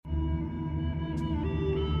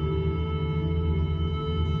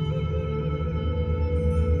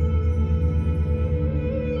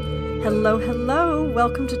Hello, hello.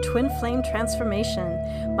 Welcome to Twin Flame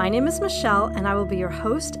Transformation. My name is Michelle, and I will be your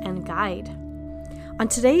host and guide. On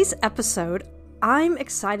today's episode, I'm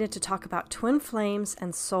excited to talk about twin flames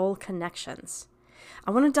and soul connections.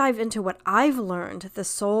 I want to dive into what I've learned the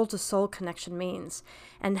soul-to-soul connection means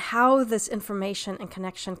and how this information and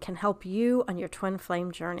connection can help you on your twin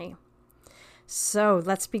flame journey. So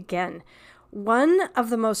let's begin. One of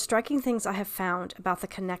the most striking things I have found about the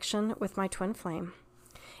connection with my twin flame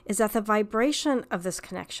is that the vibration of this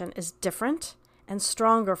connection is different and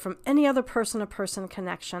stronger from any other person-to-person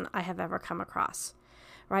connection I have ever come across,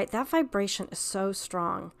 right? That vibration is so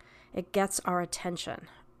strong, it gets our attention,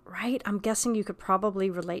 right? I'm guessing you could probably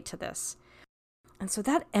relate to this. And so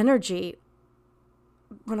that energy,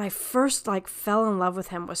 when I first fell in love with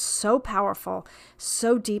him, was so powerful,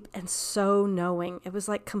 so deep, and so knowing. It was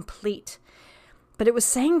complete. But it was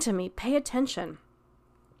saying to me, pay attention.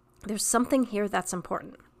 There's something here that's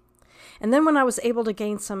important. And then when I was able to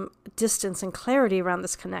gain some distance and clarity around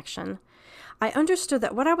this connection, I understood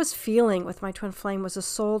that what I was feeling with my twin flame was a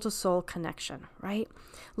soul-to-soul connection, right?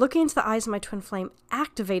 Looking into the eyes of my twin flame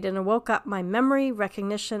activated and woke up my memory,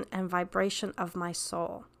 recognition, and vibration of my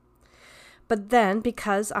soul. But then,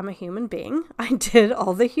 because I'm a human being, I did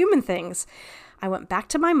all the human things. I went back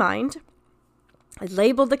to my mind, I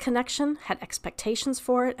labeled the connection, had expectations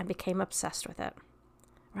for it, and became obsessed with it.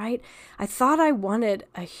 Right? I thought I wanted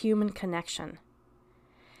a human connection.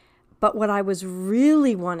 But what I was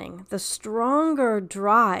really wanting, the stronger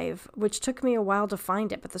drive, which took me a while to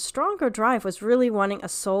find it, but the stronger drive was really wanting a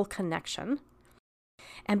soul connection.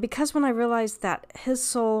 And because when I realized that his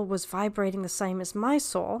soul was vibrating the same as my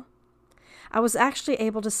soul, I was actually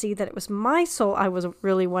able to see that it was my soul I was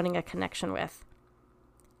really wanting a connection with.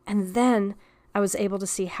 And then I was able to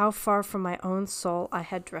see how far from my own soul I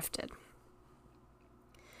had drifted.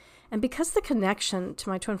 And because the connection to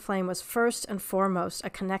my twin flame was first and foremost a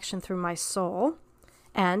connection through my soul,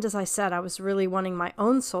 and as I said, I was really wanting my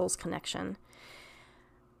own soul's connection,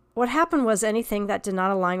 what happened was anything that did not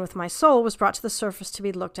align with my soul was brought to the surface to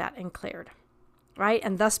be looked at and cleared, right?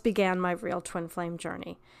 And thus began my real twin flame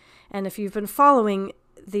journey. And if you've been following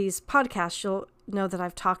these podcasts, you'll know that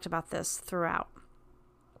I've talked about this throughout.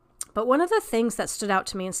 But one of the things that stood out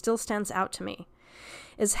to me and still stands out to me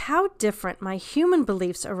is how different my human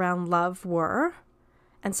beliefs around love were,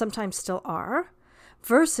 and sometimes still are,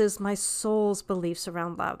 versus my soul's beliefs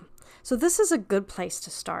around love. So this is a good place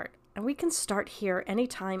to start. And we can start here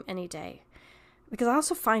anytime, any day. Because I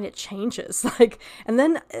also find it changes. And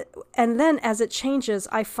then as it changes,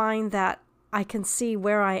 I find that I can see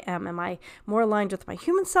where I am. Am I more aligned with my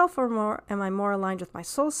human self, or am I more aligned with my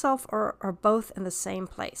soul self, or both in the same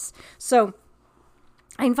place? So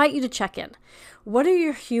I invite you to check in. What are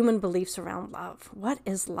your human beliefs around love? What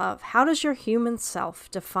is love? How does your human self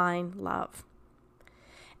define love?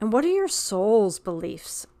 And what are your soul's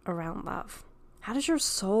beliefs around love? How does your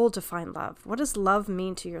soul define love? What does love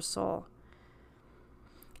mean to your soul?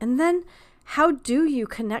 And then, how do you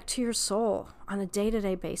connect to your soul on a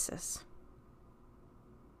day-to-day basis?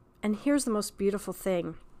 And here's the most beautiful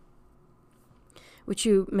thing, which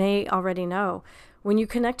you may already know. When you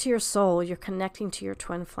connect to your soul, you're connecting to your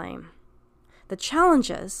twin flame. The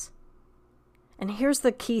challenge is, and here's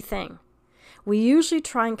the key thing, we usually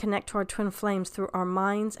try and connect to our twin flames through our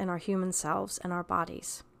minds and our human selves and our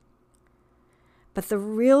bodies. But the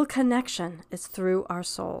real connection is through our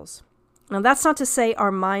souls. Now, that's not to say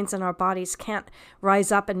our minds and our bodies can't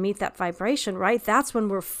rise up and meet that vibration, right? That's when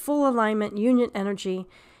we're full alignment, union energy,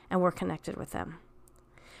 and we're connected with them.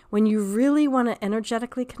 When you really want to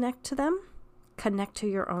energetically connect to them, connect to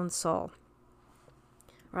your own soul,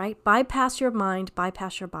 right? Bypass your mind,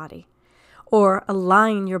 bypass your body, or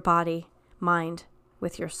align your body, mind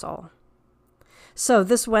with your soul. So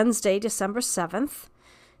this Wednesday, December 7th,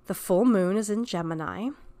 the full moon is in Gemini,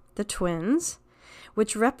 the twins,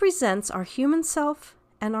 which represents our human self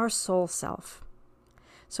and our soul self.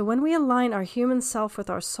 So when we align our human self with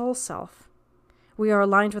our soul self, we are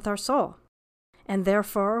aligned with our soul, and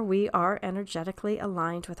therefore we are energetically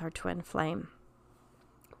aligned with our twin flame.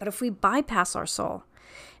 But if we bypass our soul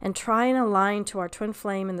and try and align to our twin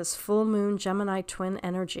flame in this full moon Gemini twin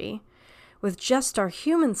energy with just our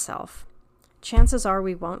human self, chances are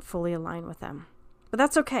we won't fully align with them. But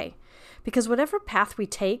that's okay, because whatever path we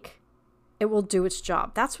take, it will do its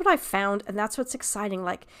job. That's what I found, and that's what's exciting.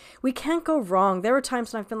 We can't go wrong. There were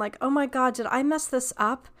times when I've been like, oh my God, did I mess this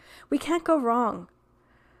up? We can't go wrong.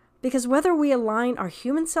 Because whether we align our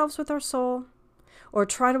human selves with our soul, or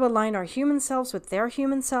try to align our human selves with their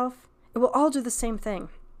human self, it will all do the same thing,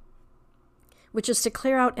 which is to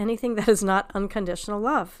clear out anything that is not unconditional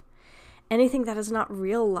love. anything that is not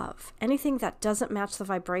real love, anything that doesn't match the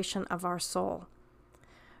vibration of our soul,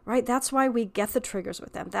 right? That's why we get the triggers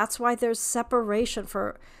with them. That's why there's separation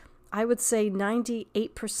for, I would say,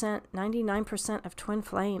 98%, 99% of twin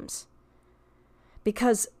flames,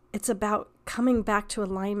 because it's about coming back to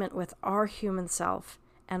alignment with our human self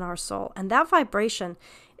and our soul. And that vibration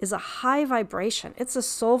is a high vibration. It's a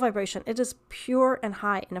soul vibration. It is pure and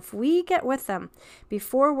high. And if we get with them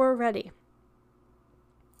before we're ready,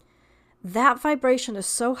 that vibration is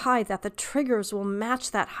so high that the triggers will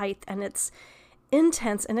match that height, and it's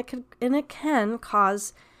intense, and it can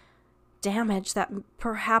cause damage that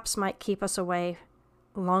perhaps might keep us away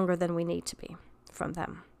longer than we need to be from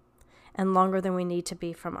them, and longer than we need to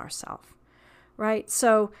be from ourselves, right?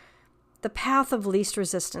 So the path of least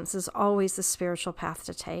resistance is always the spiritual path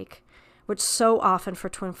to take, which so often for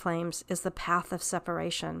twin flames is the path of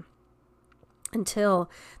separation, until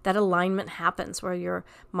that alignment happens where your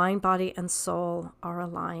mind, body, and soul are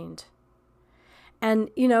aligned. And,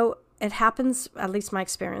 it happens, at least my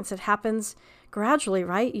experience, it happens gradually,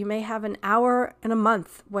 right? You may have an hour in a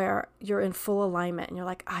month where you're in full alignment and you're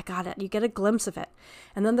like, I got it. You get a glimpse of it.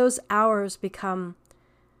 And then those hours become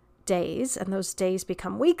days, and those days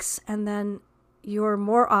become weeks, and then you're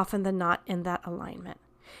more often than not in that alignment.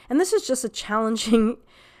 And this is just a challenging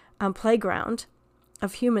playground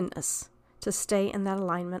of humanness, to stay in that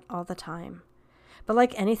alignment all the time. But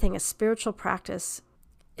like anything, a spiritual practice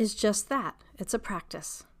is just that. It's a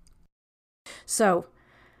practice. So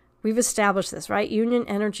we've established this, right? Union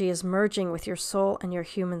energy is merging with your soul and your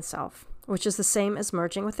human self, which is the same as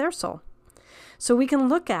merging with their soul. So we can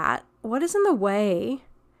look at what is in the way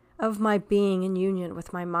of my being in union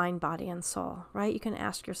with my mind, body, and soul, right? You can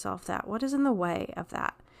ask yourself that. What is in the way of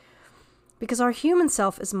that? Because our human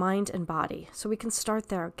self is mind and body. So we can start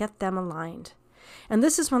there, get them aligned. And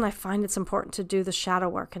this is when I find it's important to do the shadow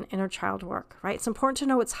work and inner child work, right? It's important to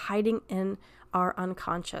know what's hiding in our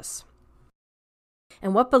unconscious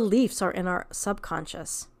and what beliefs are in our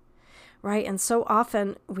subconscious, right? And so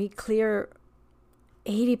often we clear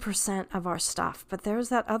 80% of our stuff, but there's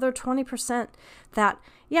that other 20% that,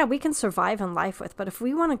 yeah, we can survive in life with. But if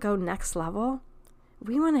we want to go next level,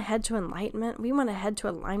 we want to head to enlightenment, we want to head to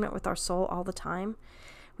alignment with our soul all the time,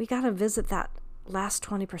 we got to visit that last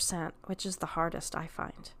 20%, which is the hardest, I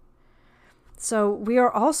find. So we are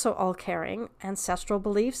also all carrying ancestral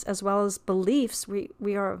beliefs as well as beliefs. We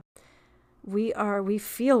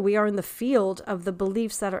feel we are in the field of the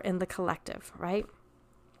beliefs that are in the collective, right?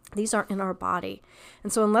 These are in our body.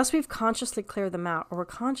 And so unless we've consciously cleared them out or we're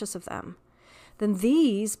conscious of them, then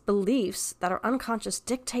these beliefs that are unconscious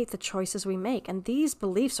dictate the choices we make. And these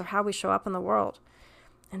beliefs are how we show up in the world.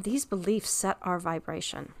 And these beliefs set our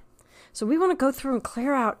vibration. So we want to go through and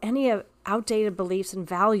clear out any outdated beliefs and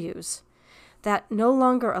values that no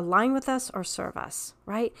longer align with us or serve us,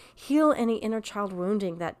 right? Heal any inner child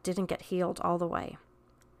wounding that didn't get healed all the way.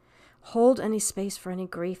 Hold any space for any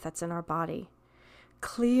grief that's in our body.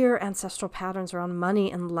 Clear ancestral patterns around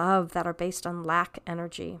money and love that are based on lack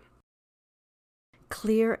energy.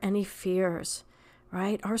 Clear any fears,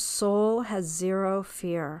 right? Our soul has zero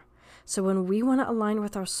fear. So when we want to align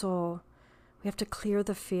with our soul, we have to clear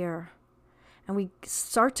the fear. And we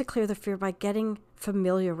start to clear the fear by getting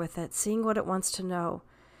familiar with it, seeing what it wants to know.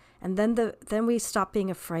 And then we stop being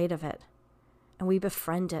afraid of it. And we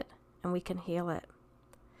befriend it, and we can heal it.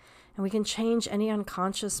 And we can change any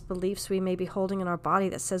unconscious beliefs we may be holding in our body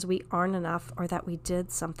that says we aren't enough or that we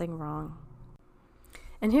did something wrong.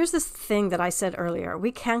 And here's this thing that I said earlier.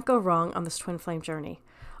 We can't go wrong on this twin flame journey.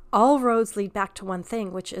 All roads lead back to one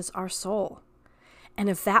thing, which is our soul. And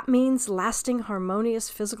if that means lasting harmonious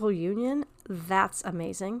physical union, that's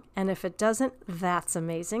amazing. And if it doesn't, that's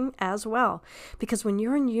amazing as well. Because when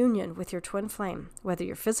you're in union with your twin flame, whether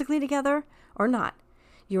you're physically together or not,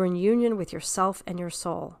 you're in union with yourself and your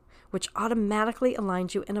soul, which automatically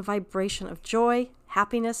aligns you in a vibration of joy,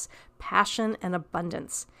 happiness, passion, and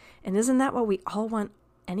abundance. And isn't that what we all want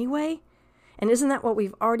anyway? And isn't that what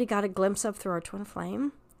we've already got a glimpse of through our twin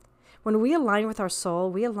flame? When we align with our soul,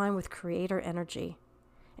 we align with creator energy.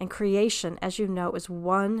 And creation, as you know, is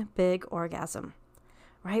one big orgasm,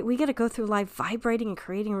 right? We get to go through life vibrating and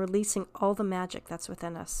creating and releasing all the magic that's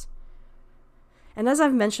within us. And as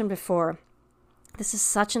I've mentioned before, this is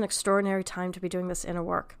such an extraordinary time to be doing this inner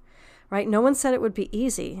work, right? No one said it would be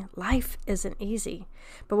easy. Life isn't easy.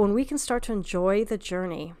 But when we can start to enjoy the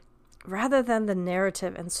journey, rather than the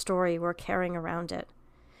narrative and story we're carrying around it,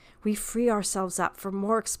 we free ourselves up for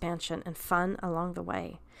more expansion and fun along the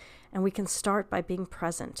way. And we can start by being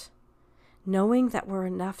present, knowing that we're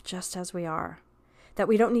enough just as we are, that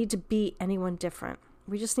we don't need to be anyone different,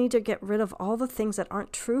 We just need to get rid of all the things that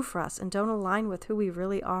aren't true for us and don't align with who we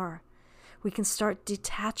really are. We can start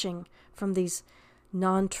detaching from these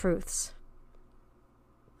non-truths.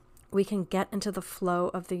 We can get into the flow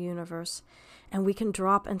of the universe, and we can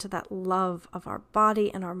drop into that love of our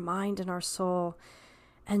body and our mind and our soul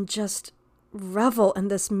and just revel in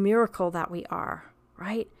this miracle that we are,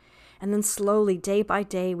 right? And then slowly, day by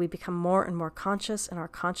day, we become more and more conscious, and our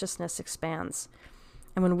consciousness expands.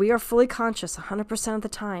 And when we are fully conscious 100% of the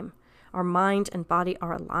time, our mind and body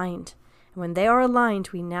are aligned. And when they are aligned,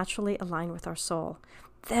 we naturally align with our soul.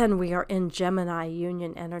 Then we are in Gemini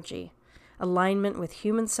union energy, alignment with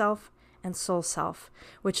human self and soul self,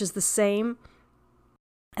 which is the same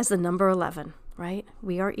as the number 11, right?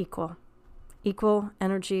 We are equal. Equal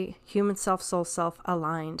energy, human self, soul self,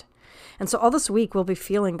 aligned. And so all this week, we'll be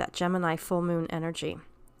feeling that Gemini full moon energy.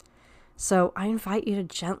 So I invite you to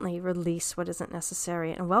gently release what isn't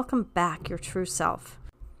necessary and welcome back your true self.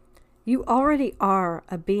 You already are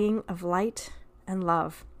a being of light and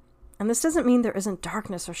love. And this doesn't mean there isn't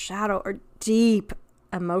darkness or shadow or deep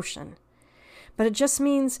emotion, but it just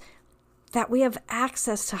means that we have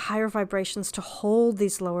access to higher vibrations to hold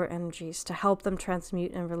these lower energies, to help them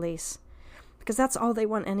transmute and release. Because that's all they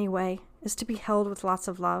want anyway, is to be held with lots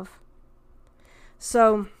of love.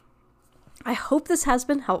 So I hope this has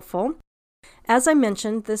been helpful. As I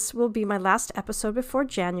mentioned, this will be my last episode before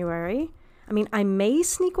January. I mean, I may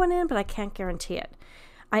sneak one in, but I can't guarantee it.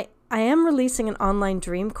 I am releasing an online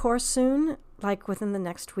dream course soon, like within the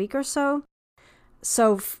next week or so.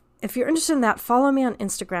 So if you're interested in that, follow me on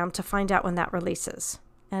Instagram to find out when that releases.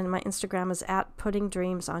 And my Instagram is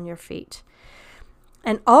 @puttingdreamsonyourfeet.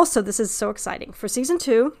 And also, this is so exciting. For season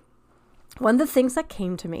 2, one of the things that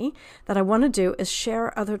came to me that I want to do is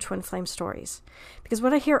share other twin flame stories. Because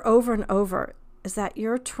what I hear over and over is that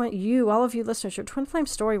all of you listeners, your twin flame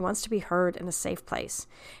story wants to be heard in a safe place.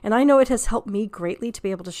 And I know it has helped me greatly to be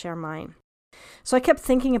able to share mine. So I kept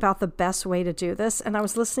thinking about the best way to do this. And I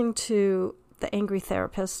was listening to the Angry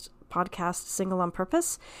Therapist podcast, Single on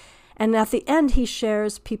Purpose. And at the end, he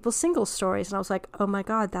shares people's single stories. And I was like, oh my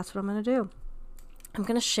God, that's what I'm going to do. I'm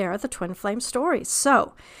going to share the twin flame stories.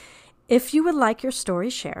 So if you would like your story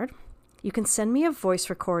shared, you can send me a voice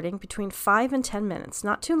recording between 5 and 10 minutes,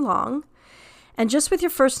 not too long, and just with your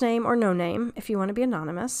first name or no name if you want to be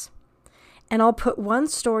anonymous. And I'll put one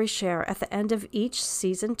story share at the end of each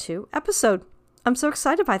season 2 episode. I'm so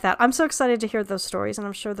excited by that. I'm so excited to hear those stories, and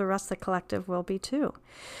I'm sure the rest of the collective will be too.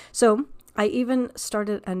 So I even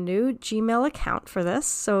started a new Gmail account for this,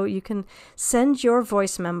 so you can send your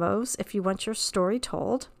voice memos if you want your story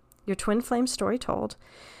told, your twin flame story told,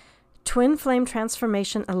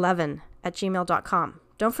 twinflametransformation11@gmail.com.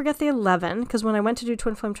 Don't forget the 11, because when I went to do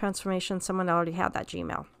twin flame transformation, someone already had that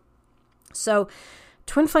Gmail. So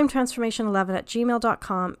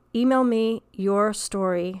twinflametransformation11@gmail.com. Email me your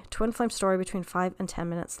story, twin flame story between 5 and 10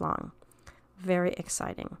 minutes long. Very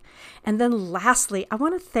exciting. And then lastly, I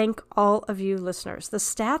want to thank all of you listeners. The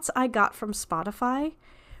stats I got from Spotify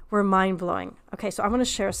were mind-blowing. Okay, so I want to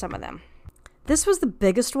share some of them. This was the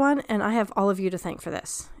biggest one, and I have all of you to thank for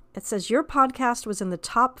this. It says your podcast was in the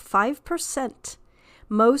top 5%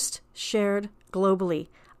 most shared globally.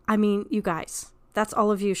 I mean, you guys, that's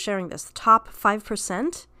all of you sharing this. The top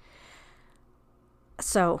 5%.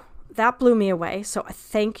 So that blew me away. So I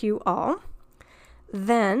thank you all.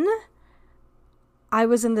 Then I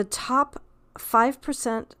was in the top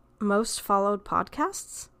 5% most followed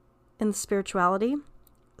podcasts in the spirituality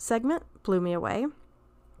segment. Blew me away.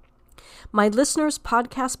 My listeners'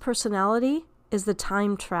 podcast personality is the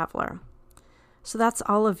time traveler. So that's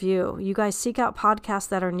all of you. You guys seek out podcasts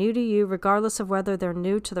that are new to you, regardless of whether they're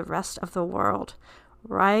new to the rest of the world.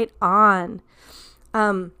 Right on.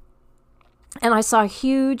 And I saw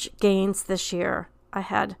huge gains this year. I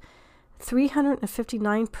had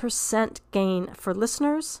 359% gain for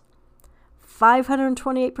listeners,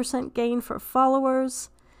 528% gain for followers.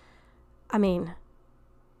 I mean,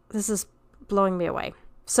 this is blowing me away.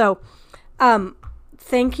 So,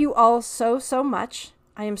 thank you all so much.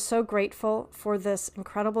 I am so grateful for this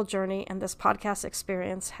incredible journey and this podcast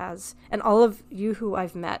experience and all of you who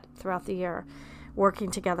I've met throughout the year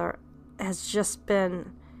working together has just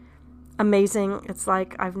been amazing. It's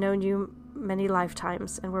like I've known you many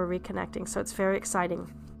lifetimes and we're reconnecting. So it's very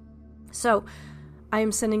exciting. So I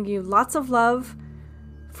am sending you lots of love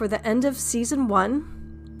for the end of season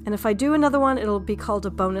 1. And if I do another one, it'll be called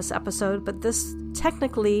a bonus episode. But this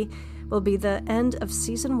technically will be the end of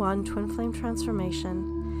season 1, Twin Flame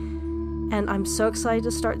Transformation. And I'm so excited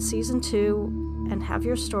to start season 2 and have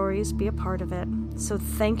your stories be a part of it. So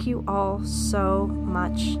thank you all so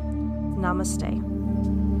much.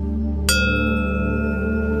 Namaste.